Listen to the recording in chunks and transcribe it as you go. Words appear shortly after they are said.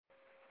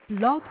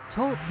Blog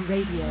Talk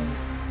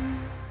Radio.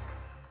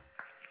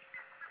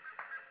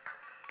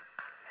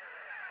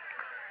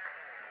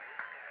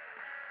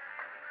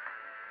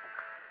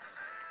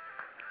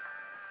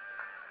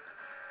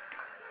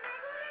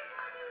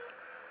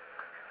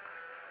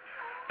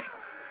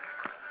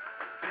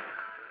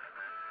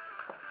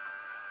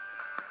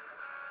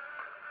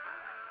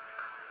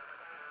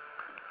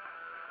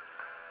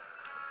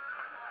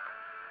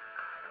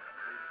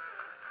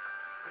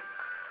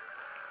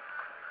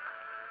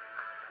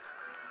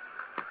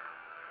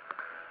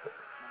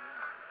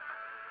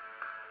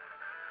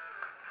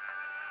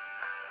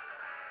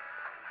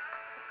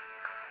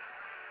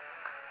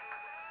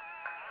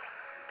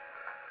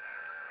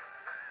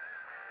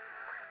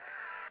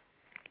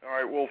 All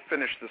right, we'll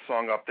finish the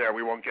song up there.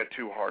 We won't get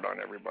too hard on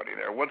everybody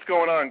there. What's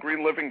going on?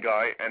 Green Living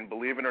Guy, and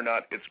believe it or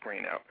not, it's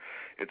green out.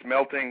 It's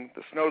melting.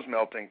 The snow's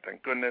melting,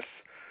 thank goodness.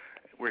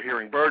 We're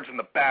hearing birds in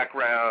the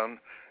background,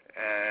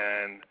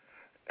 and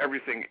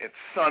everything. It's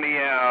sunny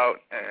out,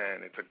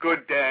 and it's a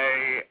good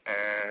day,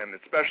 and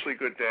especially a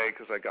good day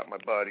because I got my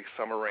buddy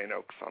Summer Rayne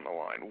Oakes on the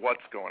line.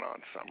 What's going on,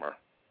 Summer?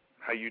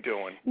 How you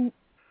doing?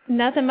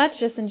 Nothing much,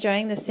 just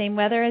enjoying the same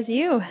weather as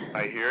you.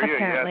 I hear you,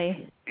 apparently.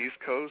 Yes. East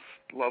Coast,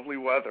 lovely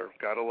weather.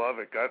 Gotta love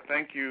it.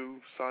 Thank you,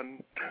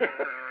 son.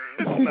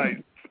 It's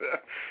nice.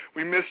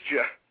 We missed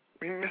you.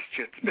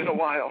 It's been a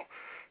while.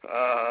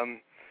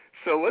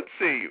 So let's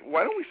see.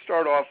 Why don't we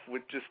start off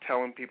with just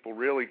telling people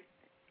really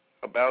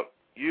about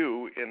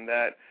you, in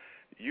that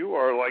you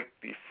are like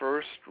the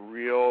first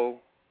real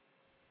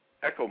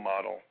echo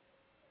model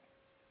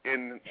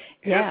in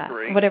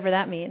history. Whatever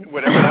that means.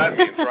 Whatever that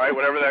means, right?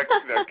 Whatever that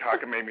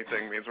cockamamie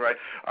thing means, right?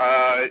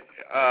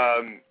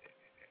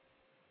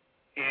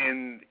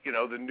 In,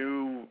 the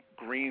new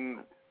green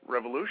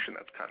revolution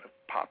that's kind of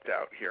popped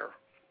out here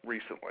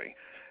recently.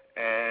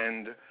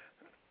 And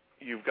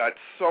you've got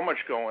so much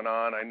going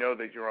on. I know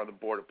that you're on the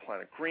board of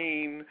Planet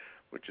Green,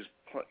 which is,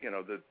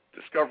 the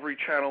Discovery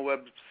Channel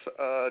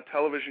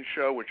television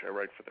show, which I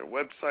write for their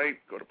website.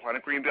 Go to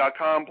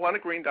planetgreen.com,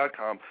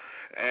 planetgreen.com.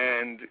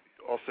 And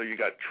also you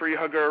got Tree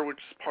Hugger, which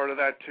is part of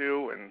that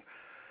too. And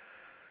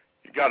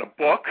you got a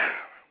book.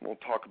 We'll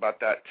talk about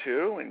that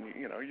too. And,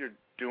 you're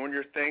doing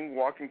your thing,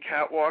 walking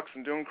catwalks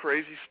and doing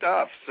crazy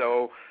stuff.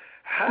 So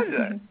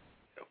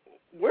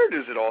where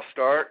does it all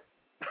start?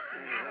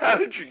 How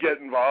did you get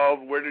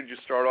involved? Where did you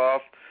start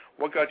off?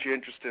 What got you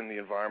interested in the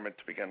environment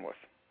to begin with?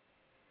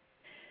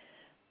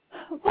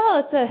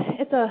 Well,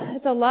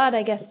 it's a lot,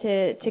 I guess,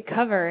 to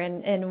cover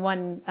in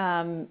one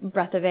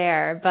breath of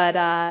air. But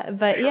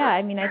yeah,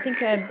 I mean, I think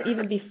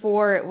even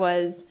before it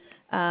was,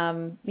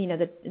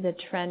 the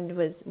trend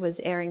was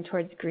airing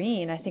towards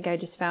green. I think I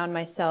just found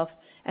myself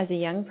as a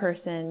young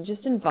person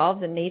just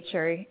involved in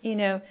nature.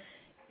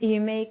 You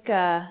make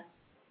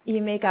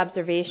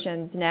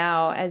observations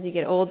now as you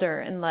get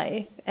older in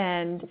life,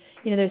 and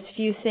there's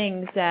few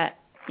things that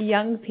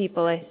young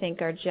people, I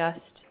think, are just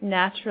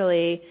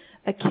naturally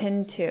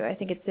akin to. I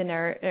think it's in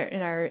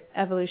our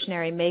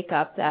evolutionary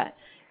makeup that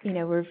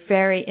we're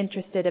very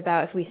interested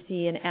about if we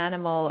see an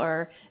animal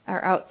or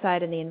are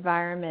outside in the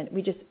environment.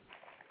 We just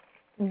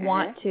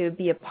want to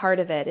be a part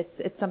of it.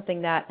 It's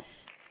something that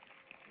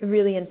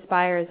really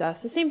inspires us.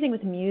 The same thing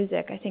with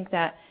music. I think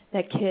that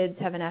kids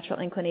have a natural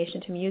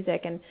inclination to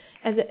music. And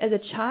as a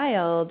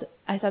child,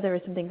 I thought there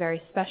was something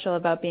very special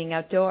about being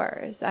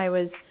outdoors. I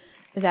was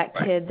that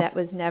kid that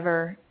was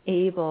never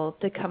able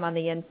to come on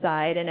the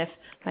inside. And if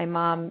my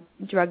mom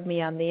drugged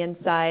me on the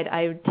inside,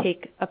 I would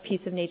take a piece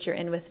of nature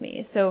in with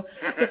me. So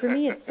for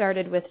me, it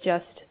started with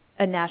just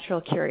a natural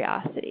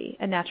curiosity,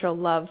 a natural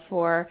love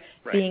for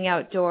being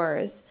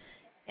outdoors.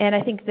 And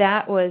I think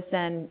that was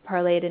then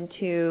parlayed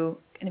into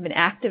kind of an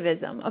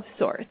activism of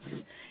sorts.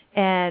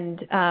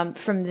 And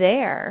from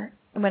there,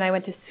 when I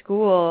went to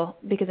school,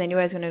 because I knew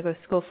I was going to go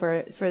to school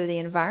for the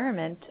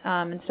environment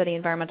and study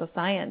environmental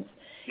science,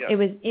 it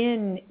was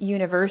in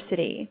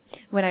university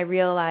when I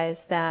realized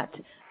that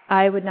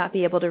I would not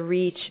be able to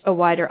reach a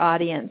wider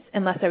audience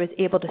unless I was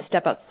able to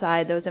step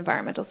outside those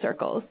environmental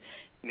circles.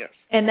 Yes.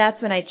 And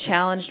that's when I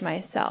challenged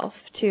myself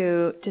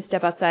to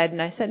step outside,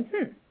 and I said,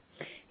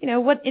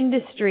 what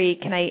industry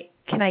can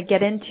I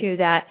get into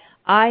that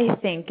I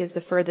think is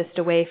the furthest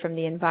away from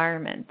the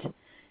environment?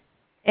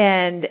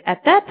 And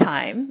at that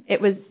time, it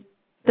was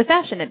the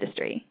fashion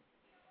industry.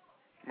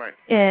 Right.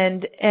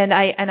 And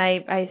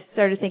I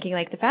started thinking,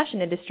 like, the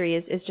fashion industry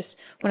is just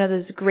one of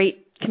those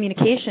great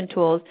communication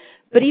tools.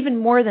 But even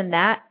more than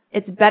that,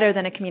 it's better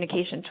than a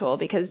communication tool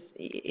because,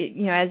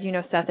 as you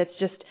know, Seth, it's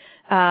just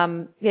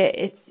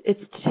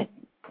it's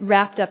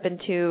wrapped up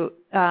into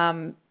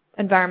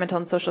environmental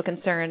and social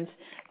concerns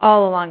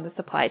all along the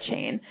supply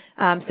chain.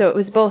 So it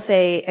was both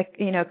a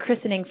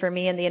christening for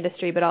me in the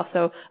industry, but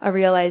also a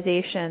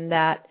realization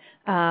that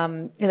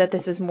that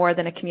this is more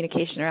than a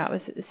communication route.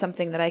 It was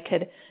something that I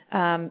could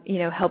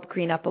help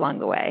green up along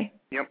the way.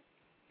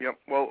 Yep.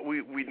 Well,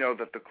 we know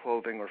that the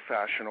clothing or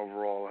fashion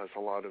overall has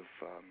a lot of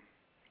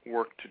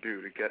work to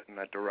do to get in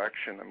that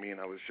direction. I mean,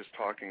 I was just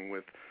talking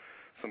with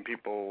some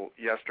people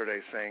yesterday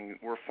saying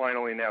we're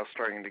finally now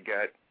starting to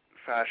get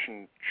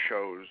fashion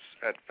shows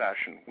at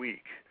Fashion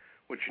Week,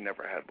 which you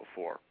never had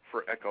before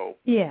for eco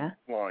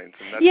lines.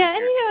 And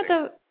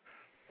that's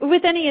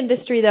with any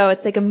industry, though,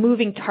 it's like a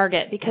moving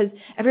target because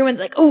everyone's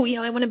like, oh,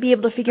 I want to be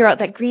able to figure out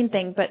that green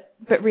thing.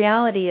 But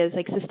reality is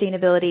like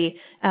sustainability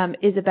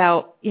is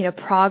about,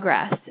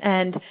 progress.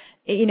 And,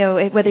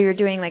 whether you're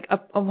doing like a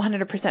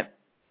 100%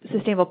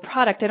 sustainable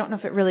product, I don't know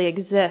if it really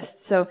exists.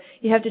 So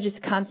you have to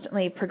just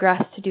constantly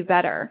progress to do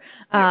better.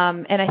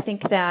 And I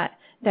think that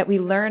we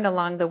learn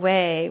along the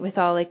way with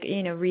all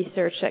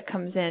research that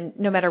comes in,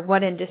 no matter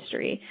what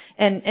industry.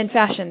 And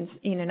fashion's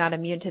not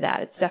immune to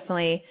that. It's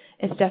definitely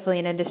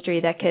an industry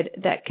that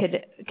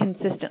could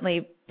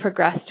consistently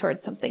progress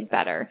towards something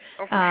better.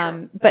 Oh, for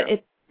sure. But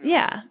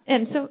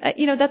and so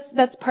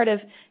that's part of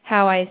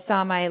how I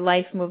saw my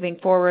life moving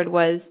forward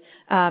was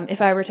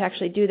if I were to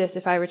actually do this,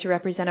 if I were to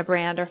represent a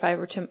brand, or if I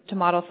were to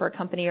model for a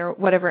company or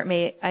whatever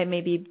I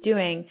may be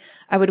doing,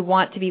 I would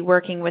want to be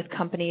working with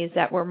companies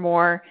that were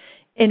more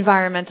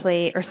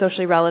environmentally or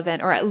socially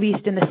relevant, or at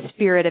least in the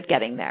spirit of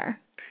getting there.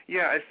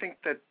 Yeah, I think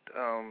that,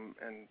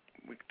 and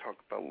we could talk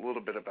a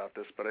little bit about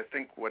this, but I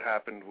think what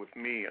happened with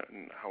me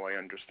and how I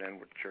understand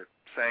what you're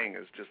saying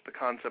is just the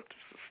concept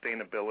of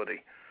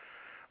sustainability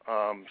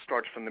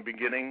starts from the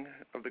beginning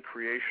of the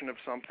creation of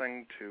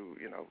something to,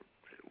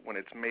 when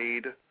it's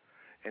made,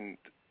 and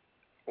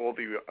all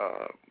the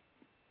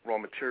raw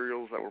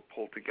materials that were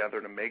pulled together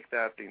to make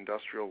that, the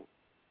industrial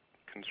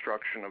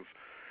construction of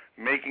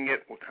making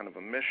it, what kind of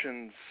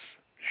emissions,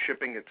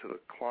 shipping it to the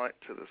client,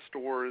 to the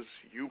stores,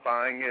 you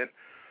buying it,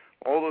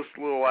 all those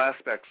little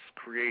aspects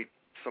create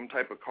some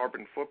type of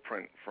carbon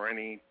footprint for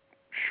any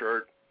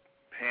shirt,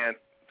 pant,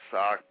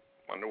 sock,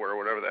 underwear,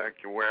 whatever the heck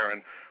you're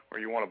wearing or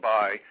you want to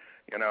buy,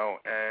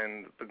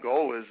 and the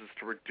goal is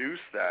to reduce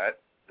that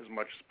as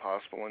much as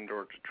possible in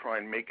order to try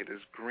and make it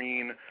as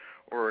green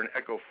or an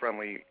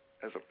eco-friendly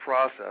as a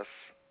process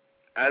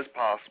as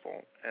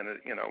possible. And,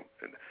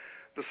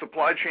 the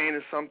supply chain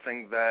is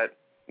something that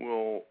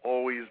will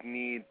always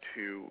need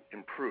to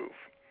improve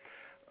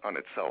on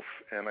itself.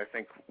 And I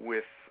think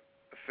with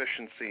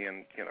efficiency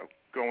and,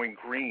 going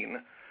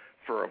green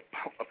for a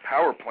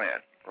power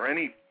plant or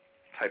any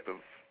type of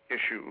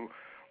issue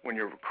when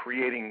you're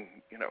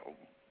creating,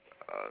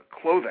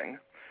 clothing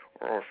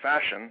or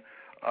fashion,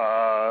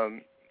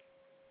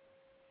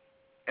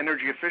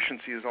 energy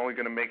efficiency is only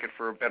going to make it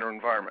for a better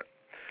environment.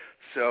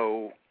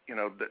 So,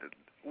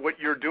 what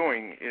you're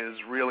doing is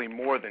really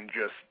more than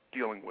just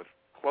dealing with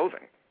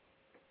clothing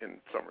in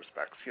some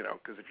respects,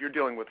 because if you're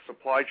dealing with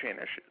supply chain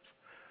issues,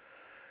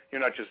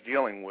 you're not just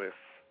dealing with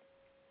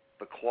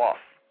the cloth.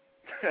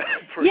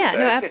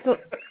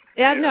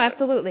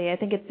 Absolutely. I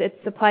think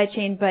it's supply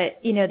chain, but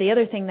the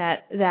other thing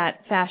that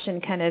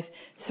fashion kind of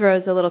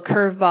throws a little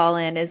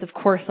curveball in is, of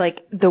course, like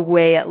the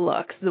way it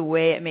looks, the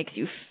way it makes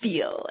you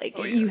feel.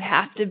 You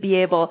have to be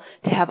able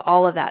to have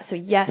all of that. So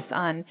yes,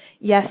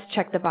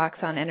 check the box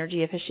on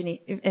energy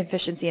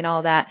efficiency and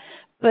all that.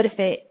 But if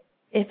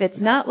it's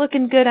not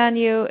looking good on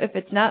you, if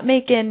it's not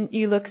making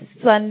you look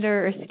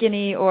slender or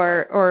skinny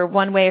or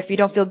one way, if you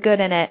don't feel good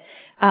in it,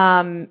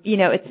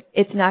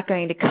 it's not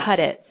going to cut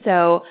it.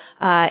 So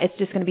it's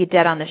just going to be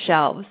dead on the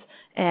shelves.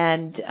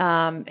 And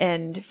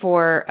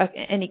for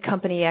any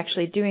company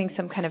actually doing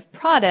some kind of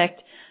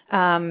product,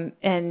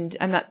 and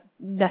I'm not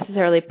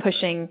necessarily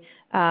pushing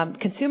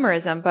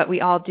consumerism, but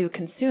we all do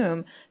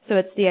consume. So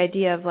it's the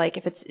idea of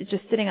if it's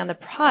just sitting on the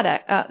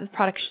product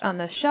on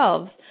the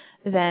shelves,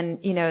 then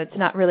it's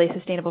not really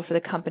sustainable for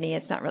the company.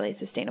 It's not really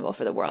sustainable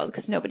for the world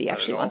because nobody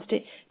actually wants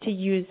to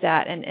use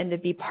that and to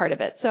be part of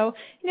it. So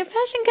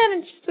fashion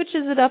kind of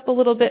switches it up a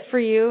little bit for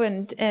you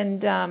and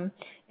throws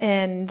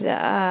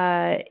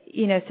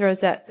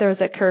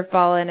that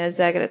curveball in. Is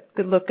that going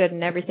to look good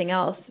and everything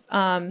else?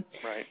 Right.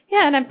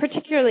 Yeah, and I'm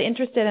particularly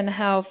interested in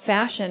how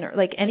fashion, or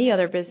like any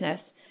other business,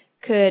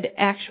 could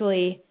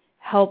actually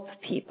help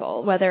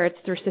people, whether it's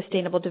through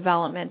sustainable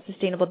development,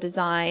 sustainable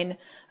design.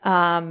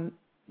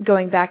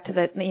 Going back to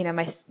the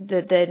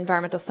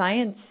environmental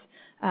science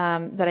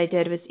that I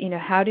did was,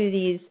 how do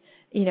these,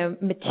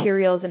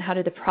 materials and how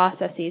do the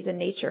processes in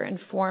nature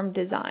inform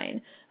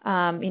design?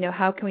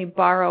 How can we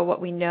borrow what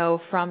we know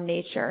from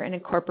nature and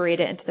incorporate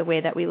it into the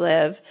way that we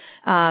live?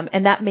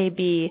 And that may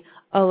be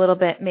a little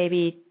bit it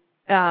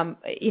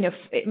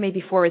may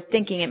be forward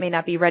thinking. It may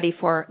not be ready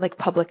for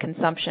public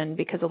consumption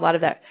because a lot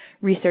of that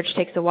research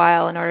takes a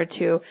while in order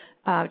to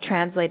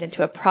translate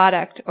into a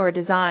product or a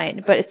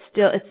design. But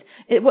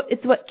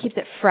it's what keeps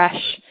it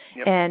fresh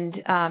and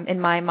in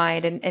my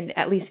mind, and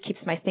at least keeps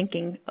my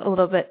thinking a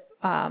little bit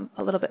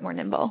more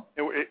nimble.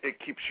 It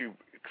keeps you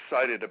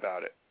excited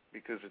about it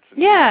because it's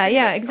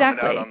exactly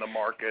coming out on the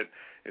market.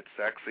 It's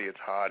sexy, it's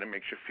hot, it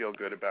makes you feel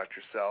good about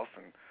yourself,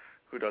 and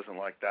who doesn't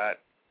like that?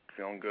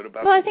 Feeling good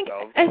about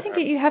themselves. I think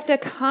you have to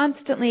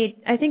constantly.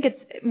 I think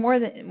it's more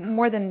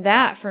than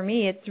that for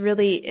me. It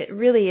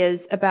really is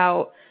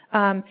about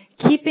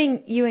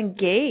keeping you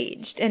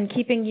engaged and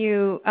keeping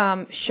you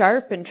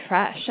sharp and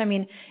fresh. I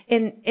mean,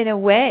 in a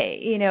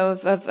way,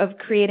 of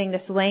creating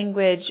this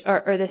language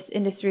or this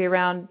industry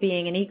around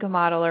being an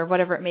eco-model or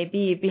whatever it may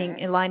be,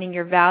 aligning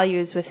your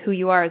values with who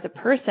you are as a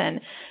person.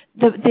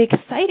 The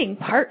exciting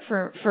part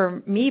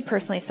for me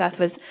personally, Seth,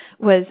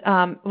 was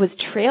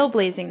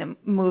trailblazing the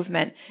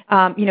movement.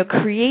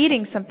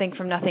 Creating something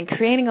from nothing,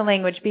 creating a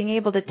language, being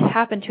able to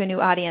tap into a new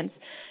audience.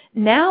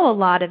 Now a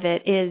lot of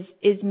it is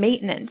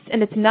maintenance,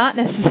 and it's not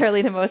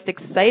necessarily the most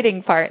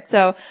exciting part.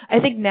 So I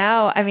think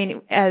now, I mean,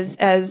 as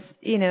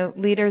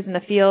leaders in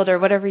the field or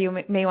whatever you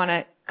may want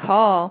to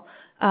call,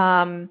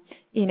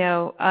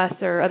 us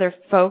or other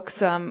folks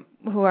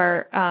who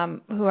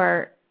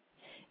are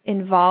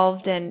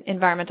involved in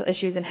environmental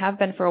issues and have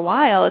been for a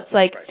while, it's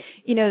like,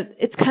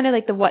 it's kind of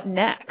like the what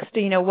next?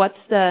 What's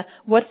the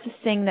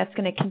thing that's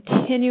going to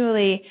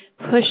continually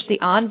push the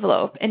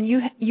envelope? And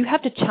you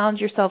have to challenge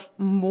yourself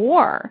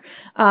more,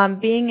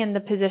 being in the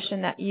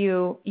position that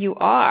you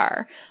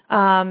are.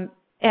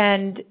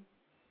 And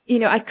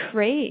I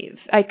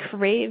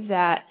crave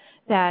that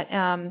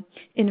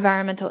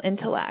environmental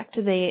intellect,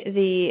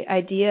 the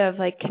idea of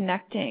like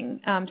connecting,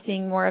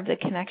 seeing more of the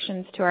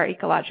connections to our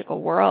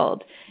ecological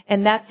world,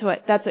 and that's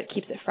what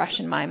keeps it fresh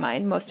in my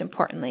mind. Most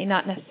importantly,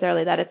 not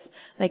necessarily that it's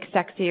like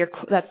sexy or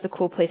that's the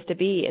cool place to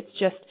be. It's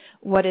just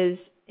what is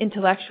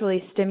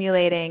intellectually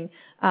stimulating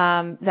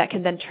that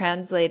can then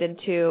translate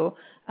into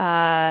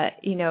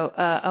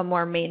a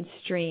more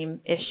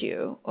mainstream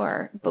issue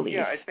or belief.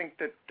 Yeah, I think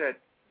that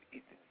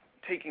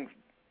taking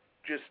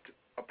just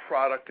a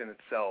product in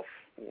itself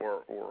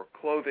or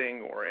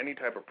clothing or any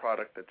type of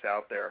product that's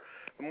out there,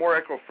 the more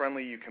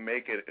eco-friendly you can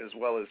make it, as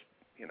well as,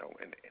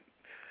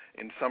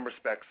 in some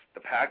respects,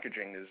 the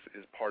packaging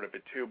is part of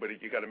it too, but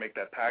you got to make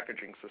that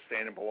packaging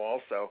sustainable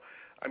also.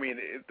 I mean,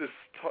 this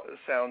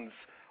sounds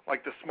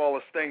like the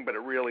smallest thing, but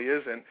it really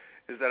isn't,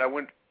 is that I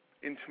went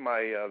into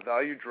my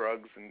value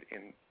drugs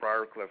in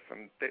Briarcliff,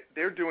 and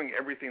they're doing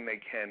everything they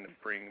can to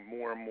bring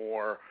more and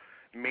more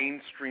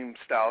mainstream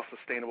style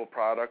sustainable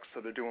products. So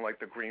they're doing like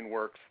the Green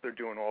Works, they're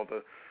doing all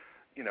the,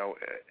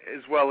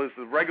 as well as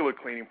the regular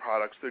cleaning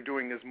products, they're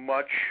doing as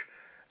much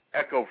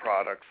eco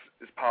products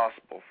as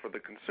possible for the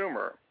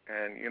consumer.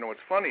 And what's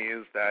funny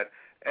is that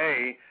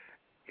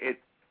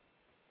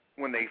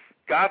when they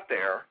got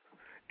there,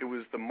 it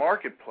was the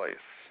marketplace,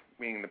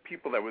 meaning the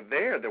people that were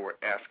there, that were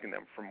asking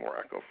them for more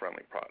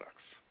eco-friendly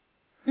products.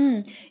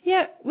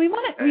 Yeah, we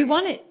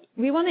want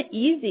it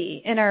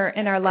easy in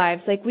our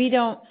lives. Like we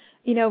don't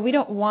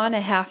want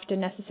to have to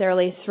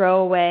necessarily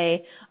throw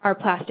away our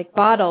plastic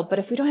bottle, but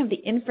if we don't have the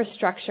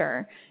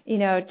infrastructure,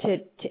 to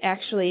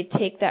actually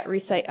take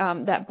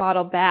that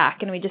bottle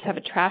back, and we just have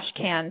a trash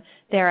can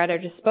there at our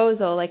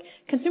disposal, like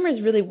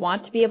consumers really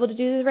want to be able to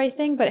do the right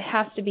thing, but it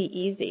has to be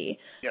easy.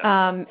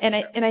 Yeah.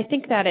 And I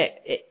think that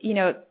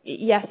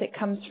yes, it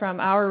comes from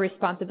our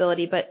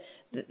responsibility, but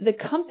the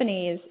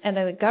companies and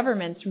the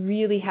governments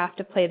really have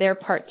to play their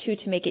part too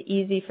to make it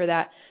easy for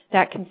that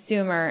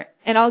consumer.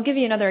 And I'll give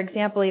you another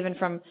example even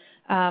from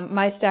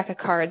my stack of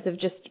cards of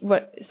just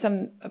what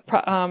some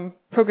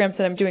programs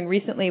that I'm doing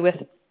recently with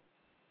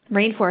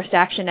Rainforest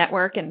Action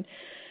Network. And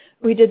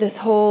we did this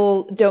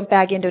whole Don't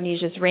Bag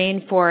Indonesia's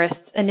Rainforest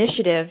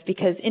initiative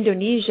because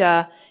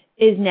Indonesia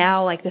is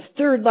now like the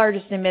third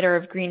largest emitter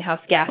of greenhouse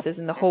gases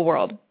in the whole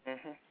world.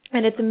 Mm-hmm.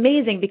 And it's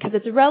amazing because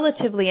it's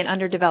relatively an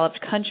underdeveloped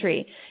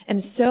country,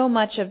 and so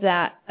much of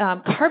that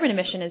carbon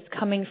emission is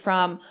coming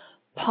from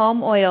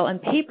palm oil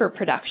and paper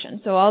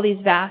production. So all these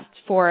vast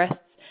forests,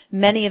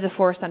 many of the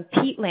forests on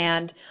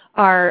peatland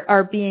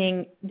are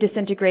being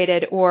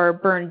disintegrated or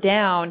burned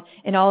down,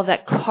 and all of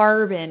that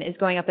carbon is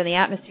going up in the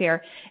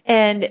atmosphere.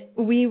 And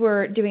we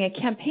were doing a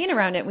campaign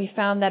around it, and we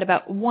found that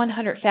about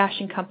 100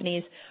 fashion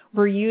companies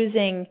were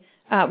sourcing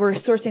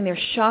their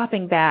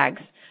shopping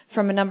bags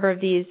from a number of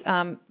these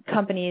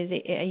companies,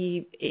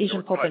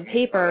 Asian Pulp and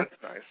Paper.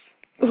 That's nice.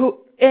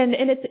 And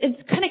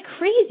it's kind of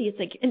crazy. It's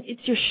like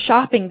it's your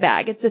shopping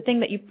bag. It's the thing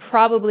that you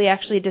probably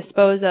actually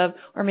dispose of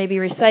or maybe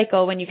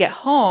recycle when you get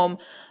home.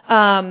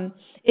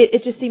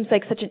 It just seems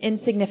like such an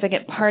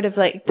insignificant part of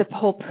like the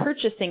whole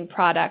purchasing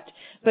product.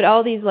 But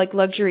all these like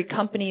luxury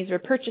companies were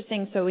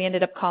purchasing, so we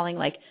ended up calling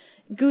like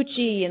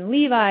Gucci and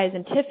Levi's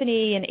and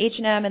Tiffany and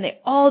H&M, and they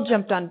all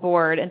jumped on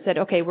board and said,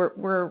 okay,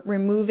 we're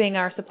removing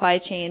our supply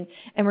chain,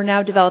 and we're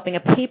now developing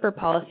a paper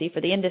policy for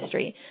the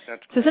industry.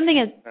 So something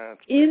as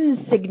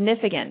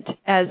insignificant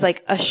as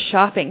like a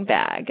shopping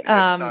bag,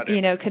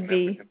 could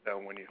be.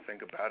 When you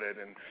think about it,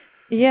 and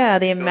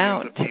the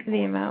amount. In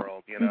the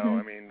world,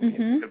 I mean, you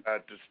think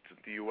about just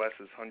the U.S.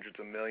 is hundreds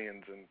of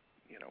millions, and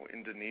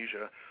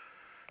Indonesia.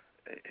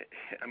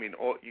 I mean,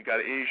 you got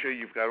Asia,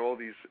 you've got all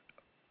these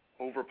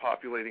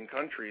overpopulating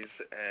countries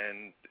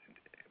and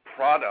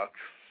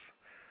products.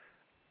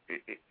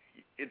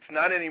 It's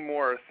not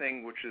anymore a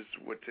thing, which is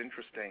what's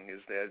interesting, is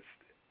that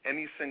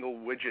any single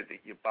widget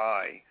that you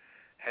buy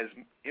has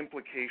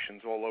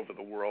implications all over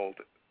the world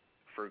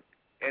for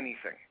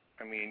anything.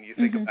 I mean, you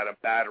think about a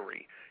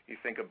battery, you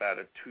think about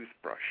a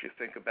toothbrush, you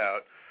think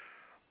about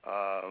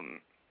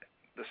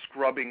the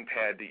scrubbing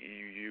pad that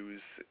you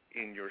use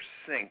in your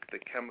sink, the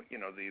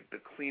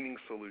cleaning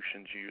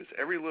solutions you use,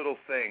 every little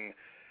thing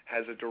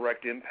has a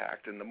direct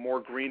impact. And the more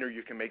greener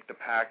you can make the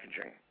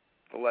packaging,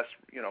 the less,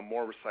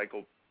 more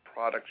recycled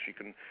products you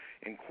can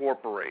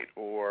incorporate,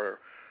 or,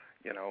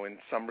 in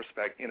some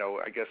respect,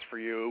 I guess for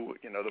you,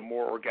 the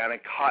more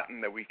organic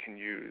cotton that we can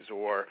use,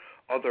 or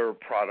other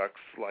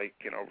products like,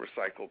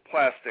 recycled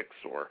plastics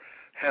or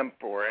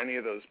hemp, or any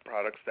of those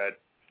products that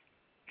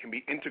can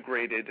be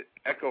integrated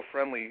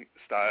eco-friendly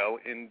style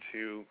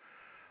into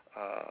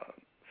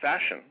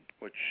fashion,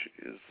 which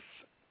is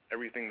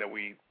everything that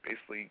we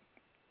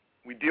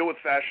deal with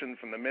fashion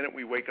from the minute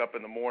we wake up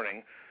in the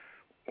morning,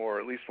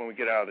 or at least when we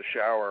get out of the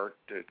shower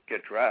to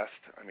get dressed.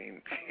 I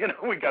mean,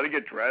 we got to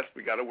get dressed,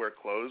 we got to wear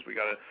clothes,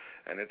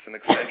 and it's an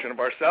extension of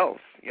ourselves,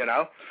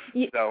 So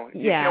you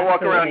can't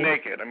walk around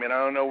naked. I mean, I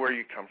don't know where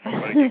you come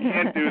from, but you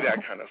can't do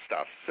that kind of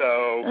stuff.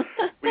 So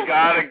we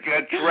got to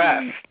get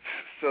dressed.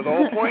 So the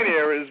whole point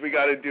here is we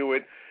got to do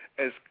it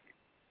as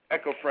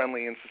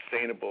eco-friendly and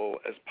sustainable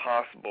as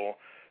possible,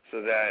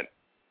 so that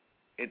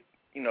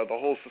the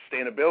whole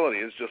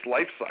sustainability is just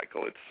life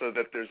cycle. It's so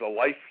that there's a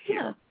life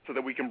here, so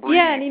that we can breathe.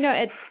 Yeah,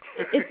 and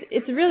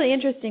it's really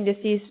interesting to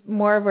see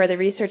more of where the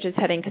research is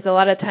heading, because a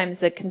lot of times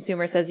the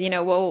consumer says,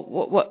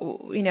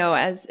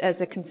 as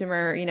a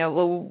consumer,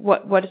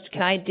 what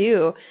can I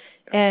do?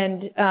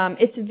 And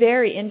it's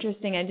very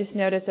interesting. I just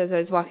noticed as I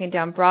was walking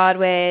down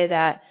Broadway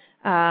that,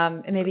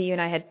 and maybe you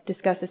and I had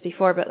discussed this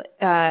before, but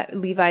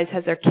Levi's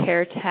has their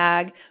care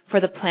tag for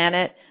the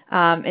planet,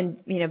 and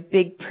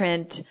big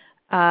print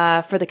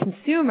for the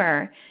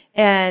consumer,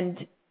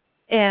 and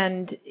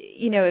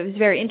it was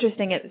very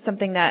interesting. It's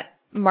something that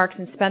Marks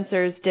and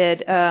Spencer's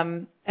did,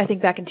 I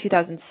think back in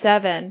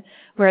 2007,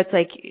 where it's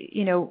like,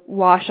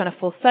 wash on a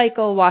full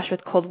cycle, wash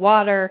with cold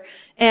water,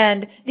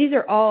 and these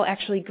are all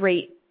actually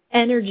great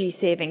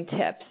energy-saving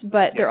tips,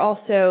 but they're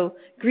also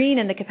green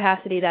in the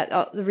capacity that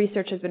the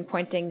research has been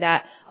pointing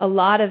that a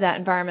lot of that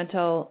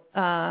environmental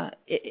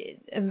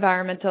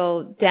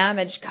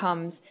damage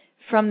comes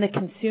from the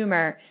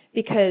consumer,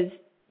 because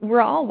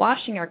we're all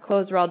washing our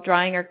clothes, we're all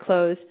drying our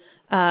clothes.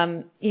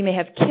 You may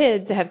have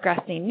kids that have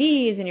graspy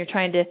knees, and you're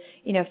trying to,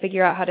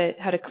 figure out how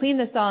to clean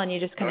this all, and you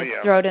just kind of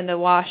throw it in the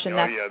wash, and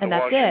that's it. The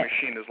washing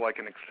machine is like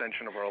an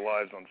extension of our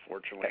lives,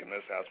 unfortunately, in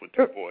this house with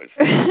two boys.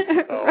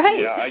 Right.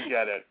 Yeah, I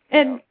get it.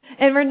 And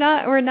we're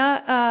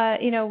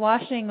not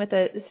washing with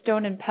a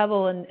stone and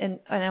pebble and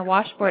a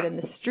washboard in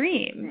the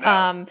stream.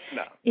 No.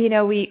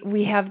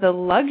 We have the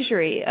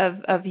luxury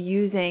of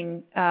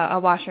using a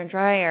washer and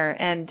dryer,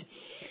 and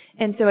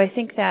so I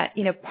think that,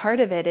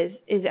 part of it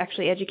is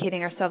actually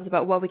educating ourselves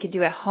about what we can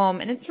do at home.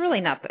 And it's really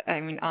not,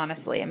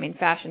 honestly,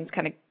 fashion's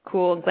kind of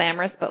cool and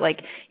glamorous, but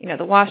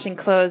the washing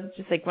clothes is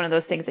just like one of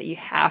those things that you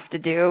have to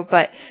do.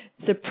 But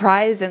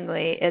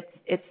surprisingly,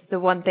 it's the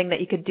one thing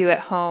that you could do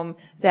at home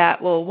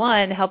that will,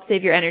 one, help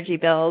save your energy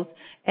bills,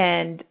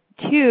 and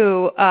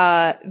two,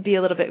 be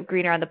a little bit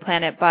greener on the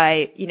planet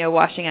by,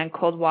 washing on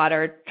cold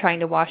water, trying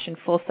to wash in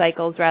full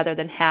cycles rather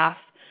than half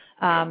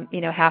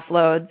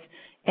loads.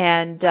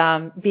 And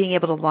being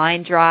able to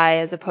line dry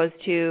as opposed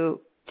to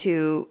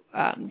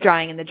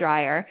drying in the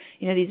dryer.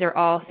 These are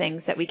all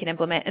things that we can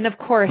implement. And of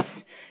course,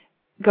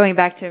 going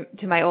back to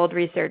my old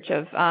research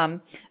of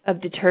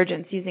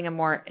detergents, using a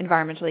more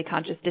environmentally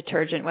conscious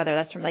detergent, whether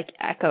that's from like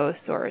Ecos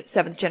or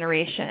Seventh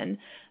Generation.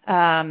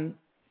 I'm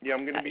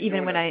going to be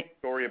doing a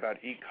story about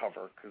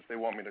eCover, because they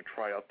want me to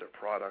try out their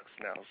products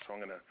now. So I'm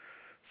going to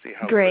see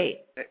how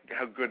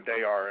good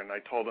they are. And I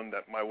told them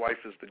that my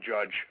wife is the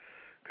judge,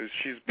 because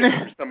she's been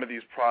through some of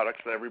these products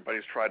that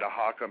everybody's tried to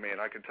hawk on me. And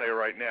I can tell you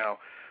right now,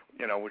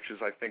 which is,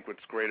 I think,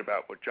 what's great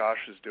about what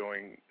Josh is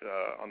doing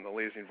on the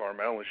Lazy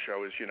Environmentalist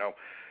show is,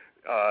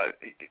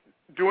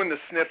 doing the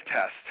sniff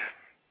test.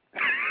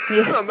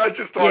 I'm not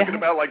just talking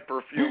about like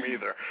perfume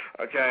either,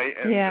 okay?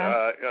 And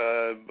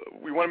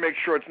we want to make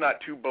sure it's not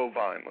too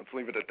bovine. Let's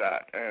leave it at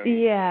that. And,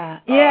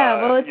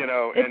 well,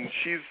 and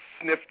she's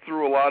sniffed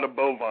through a lot of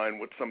bovine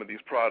with some of these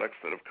products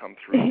that have come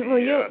through. Well,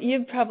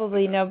 you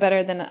probably know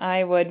better than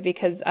I would,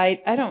 because I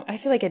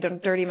feel like I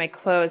don't dirty my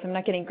clothes. I'm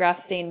not getting grass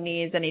stained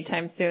knees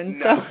anytime soon.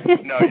 No,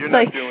 you're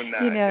not doing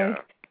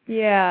that.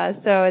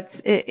 So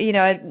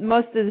it's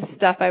most of the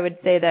stuff I would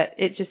say that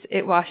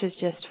it washes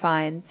just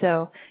fine.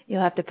 So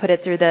you'll have to put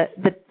it through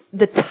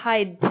the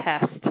Tide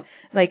test,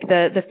 like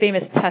the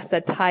famous test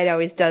that Tide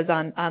always does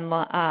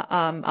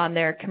on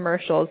their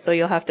commercials. So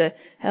he'll have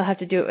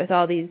to do it with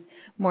all these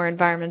more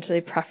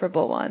environmentally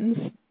preferable ones.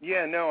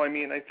 Yeah, no,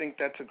 I think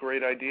that's a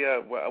great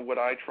idea. What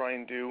I try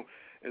and do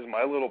is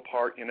my little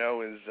part,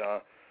 is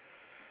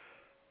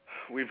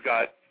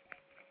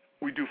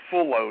we do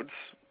full loads.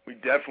 We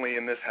definitely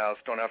in this house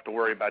don't have to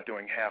worry about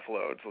doing half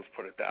loads, let's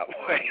put it that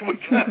way. We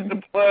got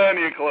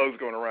plenty of clothes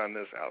going around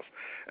this house.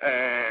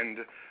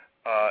 And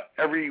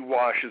every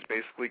wash is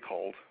basically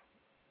cold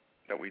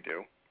that we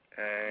do.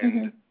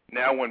 And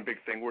now one big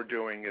thing we're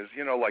doing is,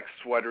 like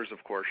sweaters,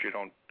 of course, you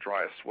don't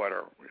dry a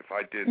sweater. If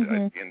I did,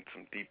 I'd be in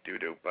some deep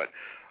doo-doo. But,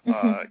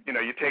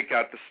 you take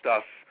out the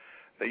stuff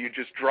that you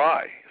just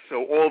dry.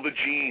 So all the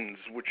jeans,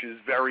 which is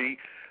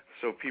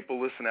so people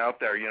listen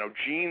out there,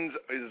 jeans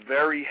is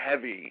very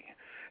heavy.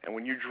 And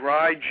when you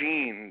dry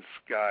jeans,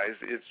 guys,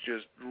 it's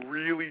just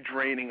really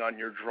draining on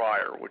your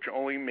dryer, which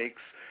only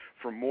makes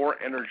for more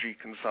energy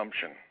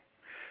consumption.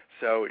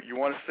 So you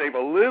want to save a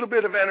little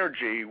bit of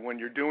energy when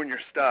you're doing your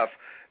stuff.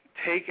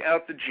 Take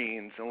out the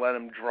jeans and let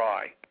them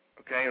dry,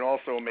 okay? And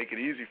also make it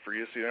easy for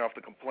you so you don't have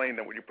to complain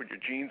that when you put your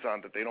jeans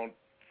on that they don't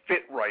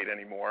fit right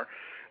anymore.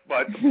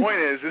 But the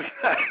point is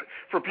that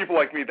for people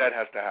like me, that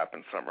has to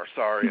happen, Summer.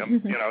 Sorry,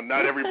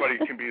 not everybody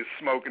can be as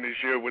smoking as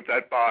you with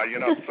that bod.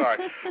 Sorry.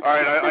 All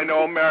right, I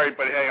know I'm married,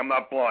 but hey, I'm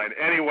not blind.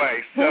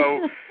 Anyway,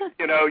 so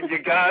you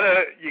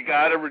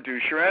gotta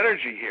reduce your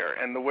energy here,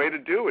 and the way to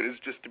do it is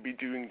just to be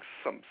doing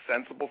some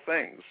sensible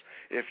things.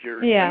 If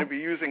you're going to be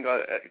using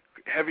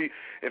heavy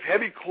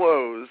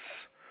clothes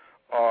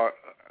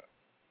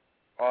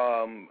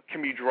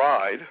can be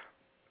dried,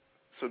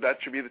 so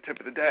that should be the tip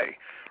of the day.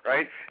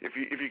 Right? If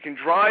you can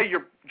dry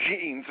your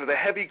jeans or the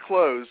heavy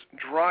clothes,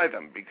 dry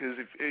them because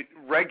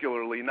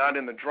regularly, not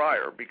in the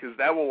dryer, because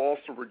that will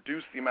also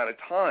reduce the amount of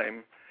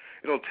time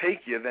it'll take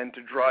you then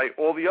to dry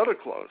all the other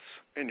clothes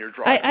in your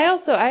dryer.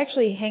 I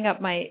actually hang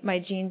up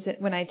my jeans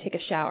when I take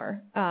a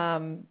shower.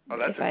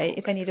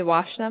 If I need to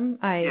wash them,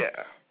 I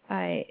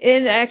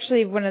learned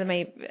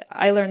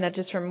that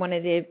just from one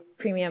of the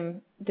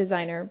premium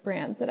designer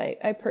brands that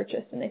I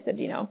purchased, and they said,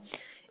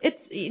 it's,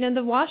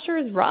 the washer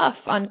is rough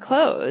on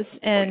clothes,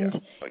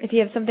 and if you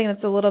have something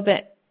that's a little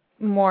bit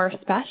more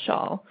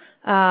special,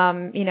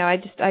 I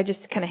just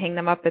kind of hang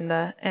them up in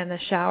the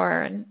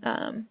shower, and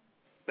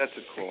that's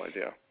a cool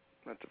idea.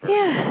 That's a very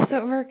cool idea. So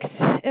it works.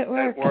 It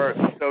works.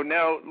 So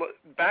now,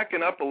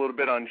 backing up a little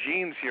bit on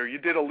jeans here, you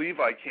did a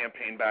Levi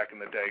campaign back in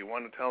the day. You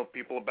want to tell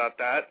people about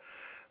that?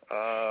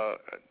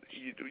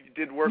 You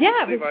did work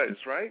with Levi's,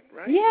 right?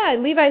 Yeah,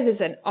 Levi's is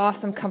an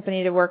awesome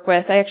company to work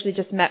with. I actually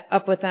just met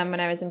up with them when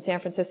I was in San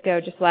Francisco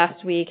just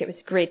last week. It was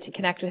great to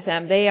connect with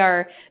them.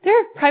 They're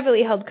a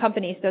privately held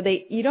company, so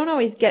they don't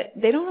always get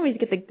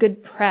the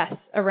good press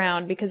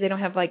around because they don't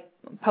have like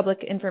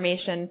public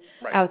information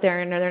out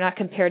there, and they're not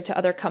compared to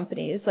other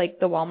companies like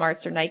the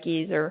Walmarts or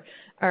Nikes or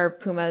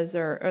Pumas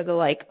or the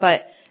like.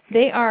 But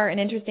they are an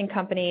interesting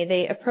company.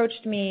 They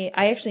approached me.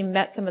 I actually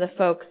met some of the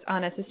folks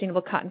on a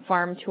Sustainable Cotton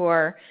Farm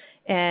tour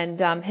and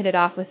hit it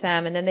off with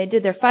them. And then they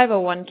did their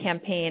 501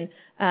 campaign,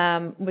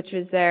 which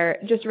was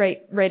just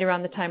right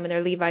around the time when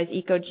their Levi's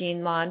Eco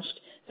Jean launched.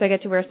 So I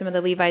got to wear some of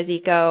the Levi's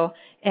Eco.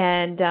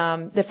 And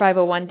the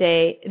 501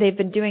 day, they've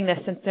been doing this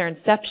since their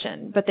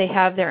inception, but they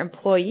have their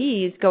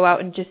employees go out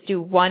and just do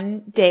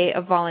 1 day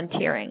of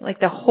volunteering. Like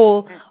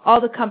all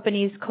the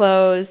companies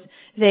close.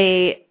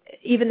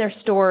 Even their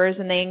stores,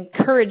 and they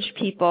encourage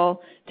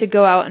people to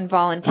go out and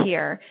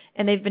volunteer.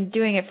 And they've been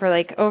doing it for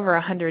like over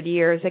 100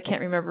 years. I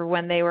can't remember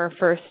when they were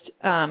first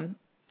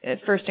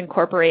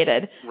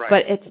incorporated,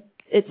 but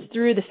it's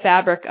through the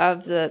fabric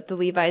of the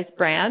Levi's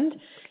brand.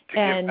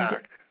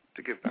 To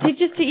give back. To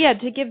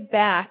give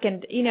back.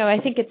 And, I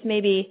think it's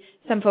maybe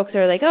some folks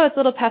are like, oh, it's a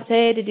little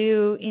passé to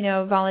do,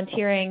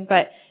 volunteering,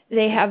 but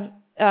they have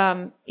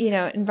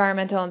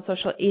environmental and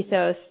social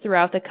ethos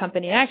throughout the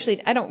company. Actually,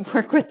 I don't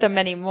work with them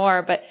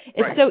anymore, but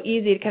it's so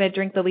easy to kind of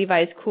drink the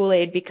Levi's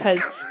Kool-Aid because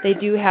they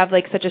do have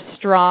like such a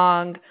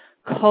strong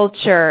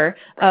culture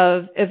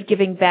of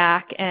giving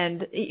back,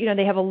 and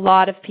they have a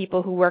lot of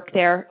people who work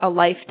there a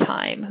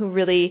lifetime who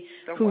really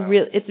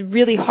it's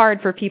really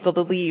hard for people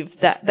to leave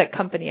that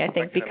company, I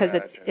think, because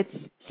it's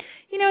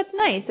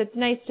nice. It's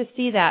nice to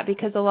see that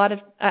because a lot of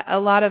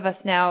us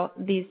now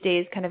these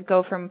days kind of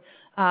go from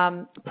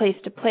place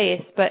to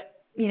place, but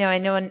I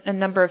know a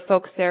number of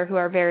folks there who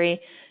are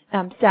very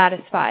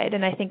satisfied,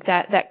 and I think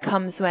that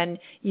comes when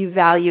you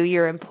value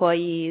your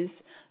employees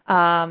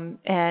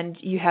and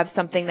you have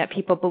something that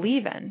people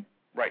believe in.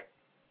 Right.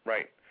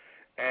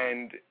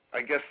 And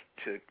I guess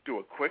to do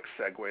a quick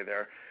segue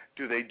there,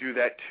 do they do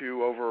that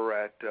too over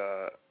at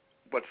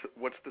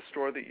what's the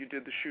store that you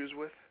did the shoes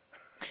with?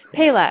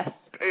 Payless.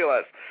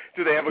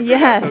 Do they have a good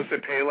ethos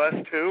at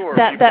Payless too, or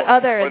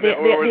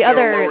the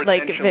other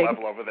like big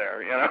level over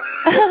there?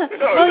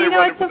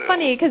 Well, it's so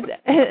funny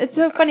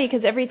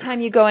because every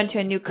time you go into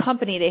a new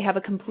company, they have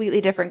a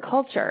completely different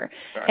culture,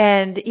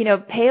 and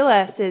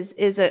Payless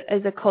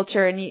is a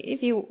culture, and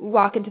if you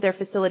walk into their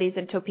facilities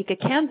in Topeka,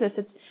 Kansas,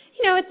 it's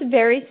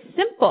very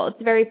simple, it's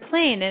very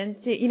plain, and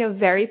it's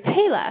very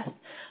Payless.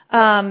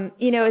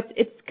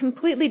 It's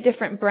completely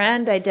different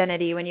brand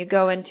identity when you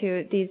go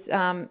into these,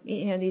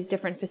 these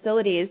different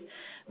facilities.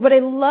 What I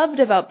loved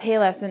about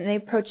Payless, and they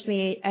approached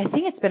me, I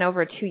think it's been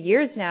over 2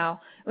 years now,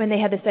 when they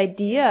had this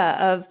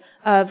idea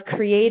of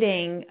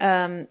creating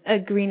a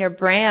greener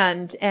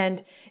brand,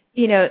 and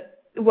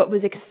what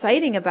was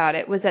exciting about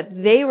it was that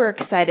they were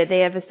excited. They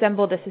have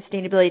assembled a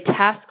sustainability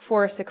task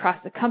force across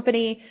the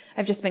company.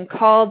 I've just been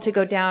called to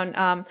go down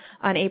on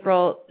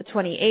April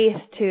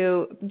 28th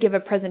to give a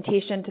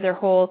presentation to their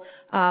whole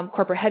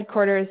corporate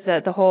headquarters.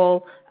 The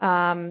whole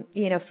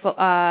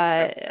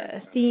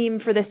theme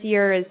for this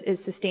year is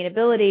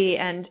sustainability.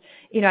 And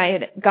I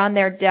had gone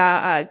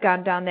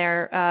down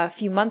there a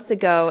few months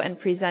ago and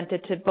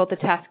presented to both the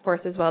task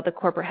force as well as the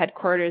corporate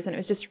headquarters, and it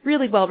was just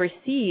really well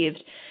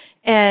received.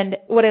 And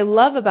what I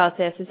love about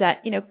this is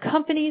that,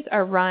 companies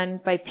are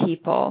run by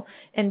people,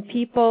 and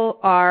people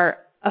are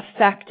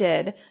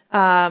affected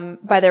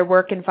by their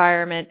work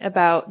environment,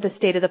 about the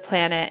state of the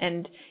planet,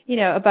 and,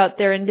 about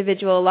their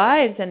individual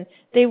lives. And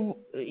they,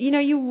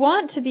 you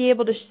want to be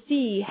able to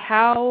see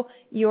how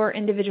your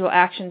individual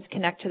actions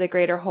connect to the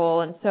greater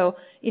whole. And so,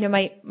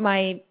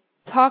 my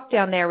talk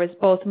down there was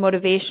both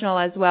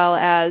motivational as well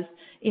as,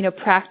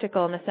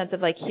 practical, in the sense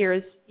of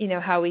here's,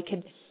 how we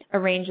could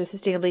arrange a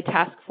sustainability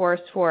task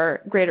force for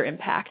greater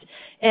impact.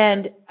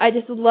 And I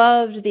just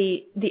loved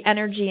the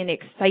energy and the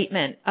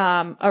excitement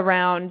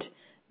around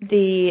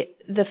the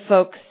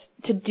folks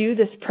to do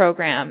this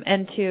program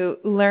and to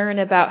learn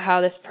about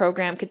how this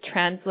program could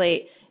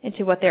translate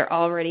into what they're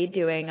already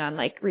doing on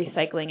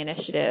recycling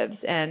initiatives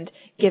and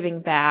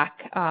giving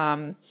back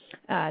to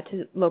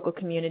local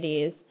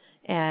communities,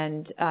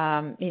 and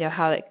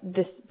how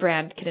this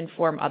brand can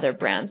inform other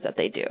brands that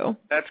they do.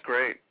 That's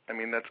great. I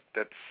mean, that's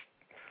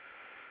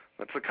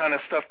the kind of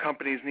stuff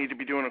companies need to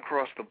be doing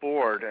across the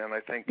board, and I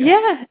think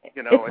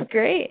it's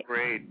great. It's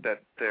great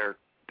that they're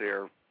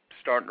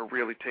starting to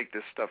really take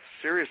this stuff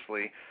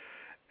seriously,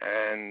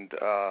 and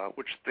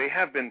which they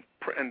have been,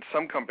 and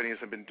some companies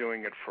have been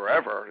doing it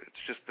forever. It's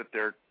just that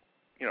they're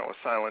a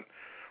silent,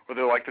 or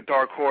they're like the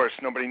dark horse,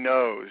 nobody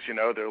knows.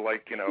 They're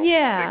like they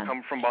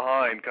come from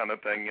behind kind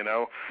of thing.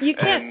 You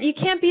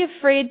can't be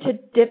afraid to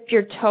dip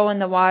your toe in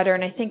the water,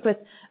 and I think with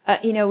I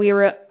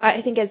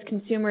think as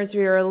consumers we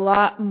were a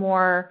lot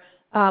more.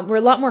 We're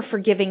a lot more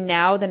forgiving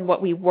now than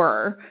what we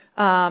were,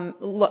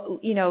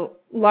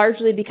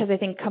 largely because I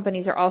think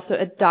companies are also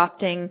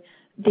adopting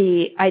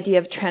the idea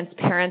of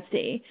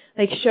transparency,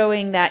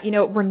 showing that,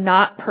 we're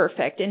not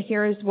perfect and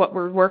here's what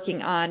we're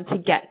working on to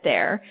get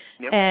there,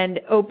 and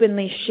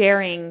openly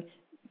sharing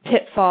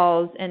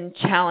pitfalls and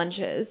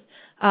challenges.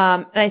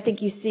 And I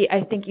think you see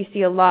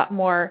a lot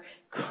more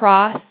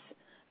cross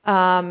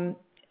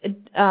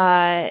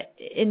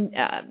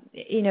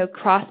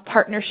cross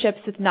partnerships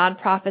with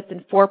nonprofits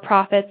and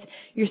for-profits.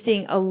 You're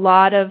seeing a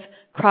lot of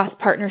cross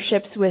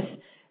partnerships with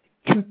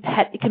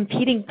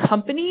competing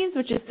companies,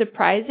 which is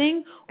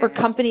surprising, or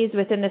companies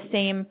within the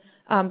same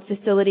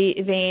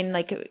facility vein,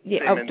 like the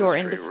same outdoor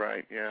industry.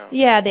 Right? Yeah.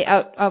 Yeah, the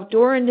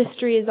outdoor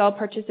industry is all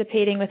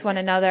participating with one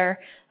another,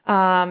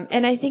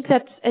 and I think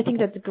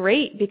that's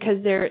great,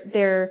 because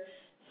they're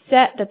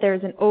set that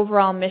there's an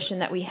overall mission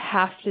that we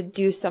have to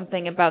do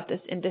something about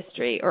this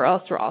industry, or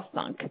else we're all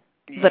sunk,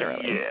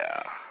 literally.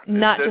 Yeah.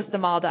 Not just the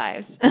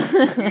Maldives.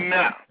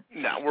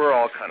 No, we're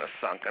all kind of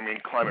sunk. I mean,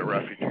 climate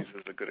refugees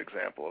is a good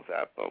example of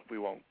that, but we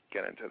won't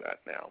get into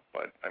that now.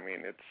 But I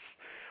mean,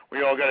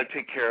 we all got to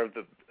take care of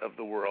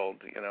the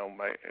world.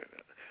 My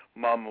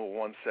mom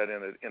once said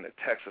in a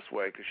Texas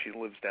way, because she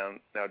lives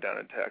down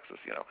in Texas.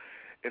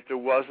 If there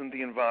wasn't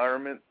the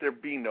environment,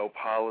 there'd be no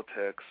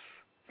politics.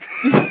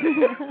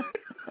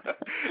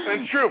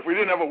 It's true. If we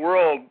didn't have a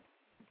world,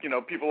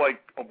 people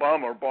like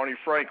Obama or Barney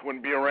Frank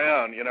wouldn't be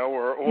around,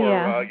 or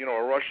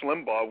Rush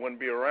Limbaugh wouldn't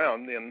be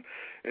around. And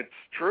it's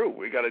true.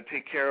 We got to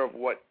take care of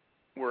what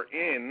we're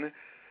in,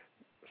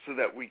 so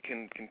that we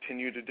can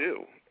continue to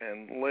do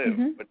and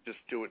live, but just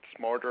do it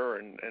smarter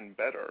and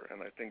better.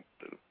 And I think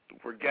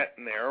we're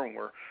getting there, and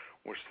we're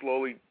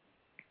slowly,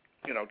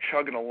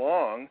 chugging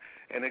along.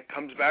 And it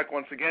comes back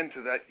once again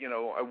to that,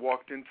 I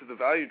walked into the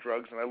value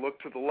drugs and I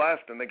looked to the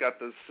left, and they got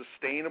the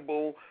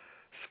sustainable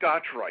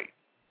Scotch-Rite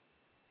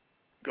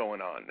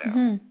going on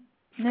now.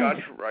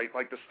 Scotch-Rite,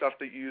 like the stuff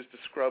that you use to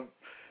scrub.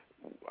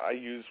 I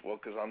use,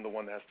 because I'm the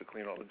one that has to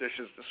clean all the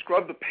dishes, to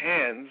scrub the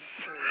pans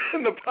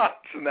and the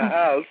pots in the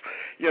house,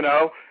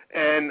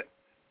 and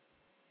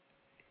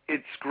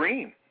it's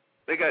green.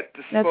 They got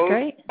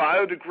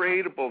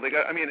biodegradable. They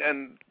got,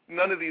 and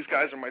none of these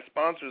guys are my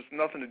sponsors.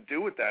 Nothing to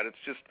do with that.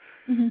 It's just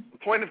the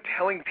point of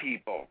telling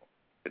people.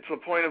 It's the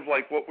point of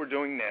what we're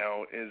doing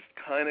now is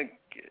kind of,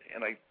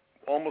 and I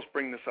almost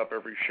bring this up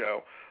every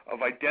show,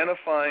 of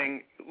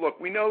identifying. Look,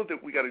 we know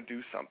that we got to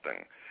do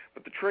something,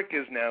 but the trick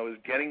is now is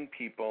getting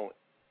people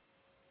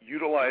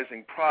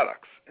utilizing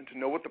products and to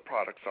know what the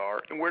products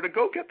are and where to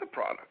go get the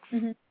products.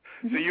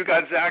 So you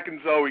got Zach and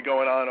Zoe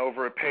going on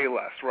over at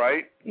Payless,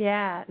 right?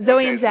 Yeah,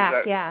 Zoe and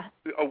Zach. Yeah.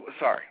 Oh,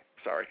 sorry.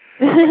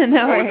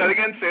 No what was that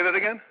again? Say that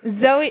again.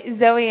 Zoe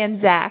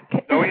and Zach.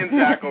 Zoe and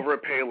Zach over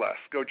at Payless.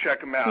 Go check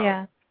them out.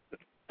 Yeah.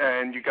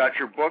 And you got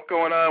your book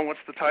going on.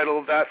 What's the title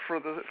of that for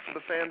the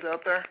fans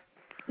out there?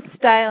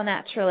 Style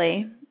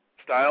Naturally.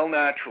 Style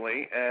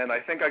Naturally, and I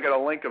think I got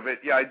a link of it.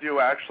 Yeah, I do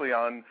actually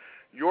on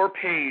your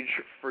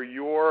page for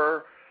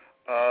your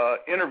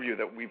interview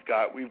that we've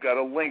got. We've got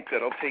a link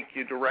that'll take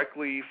you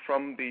directly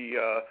from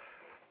the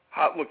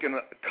hot-looking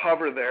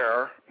cover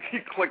there. You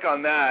click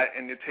on that,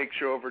 and it takes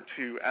you over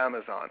to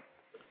Amazon.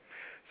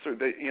 So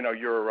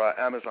your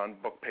Amazon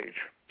book page.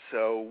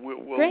 So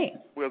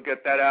we'll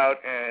get that out.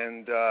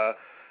 And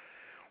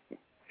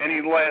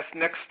any last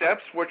next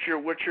steps? What's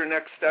your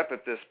next step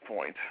at this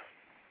point?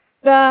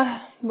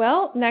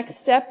 Well, next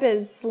step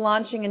is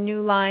launching a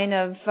new line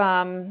of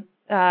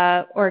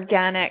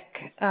organic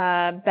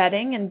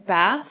bedding and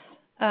bath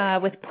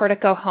with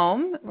Portico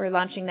Home. We're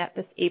launching that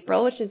this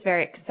April, which is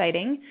very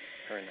exciting.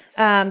 Very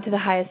nice. To the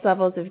highest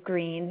levels of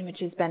green, which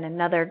has been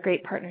another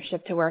great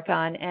partnership to work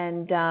on,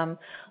 and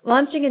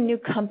launching a new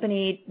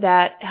company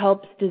that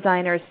helps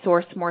designers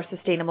source more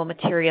sustainable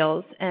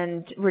materials.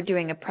 And we're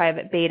doing a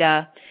private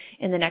beta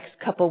in the next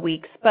couple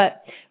weeks,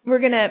 but we're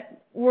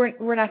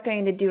not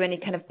going to do any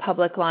kind of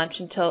public launch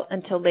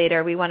until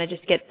later. We want to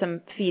just get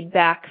some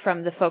feedback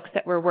from the folks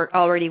that we're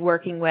already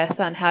working with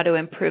on how to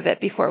improve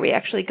it before we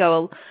actually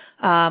go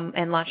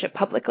and launch it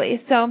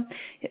publicly. So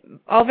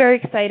all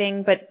very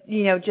exciting, but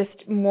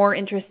just more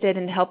interested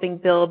in helping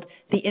build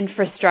the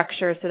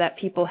infrastructure so that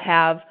people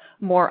have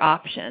more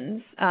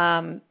options.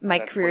 My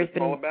career has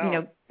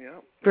been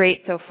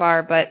great so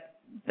far, but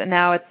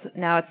now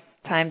it's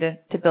time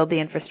to build the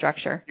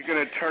infrastructure. You're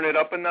going to turn it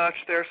up a notch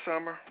there,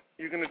 Summer?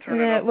 You're going to turn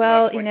it up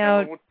well, a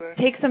notch, like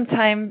take some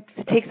time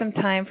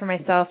for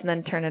myself and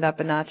then turn it up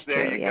a notch too.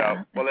 There you go.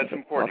 Well, that's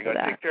important. You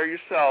got to take care of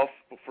yourself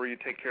before you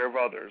take care of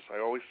others. I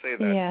always say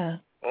that. Yeah.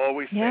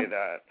 Always say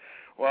that.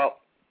 Well,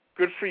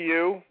 good for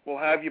you. We'll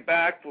have you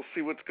back. We'll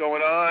see what's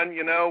going on,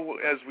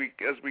 as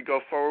we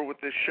go forward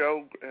with this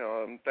show.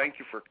 Thank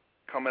you for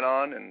coming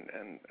on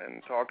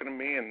and talking to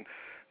me and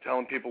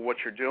telling people what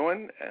you're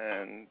doing.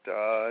 And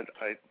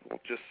I will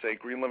just say,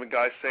 Green Living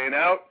Guy saying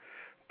out.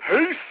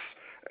 Peace!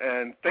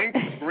 And think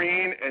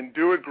green and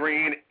do it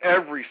green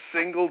every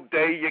single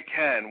day you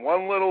can.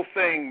 One little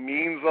thing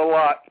means a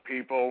lot,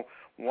 people.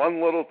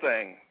 One little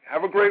thing.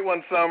 Have a great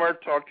one, Summer.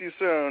 Talk to you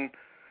soon.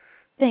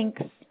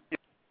 Thanks.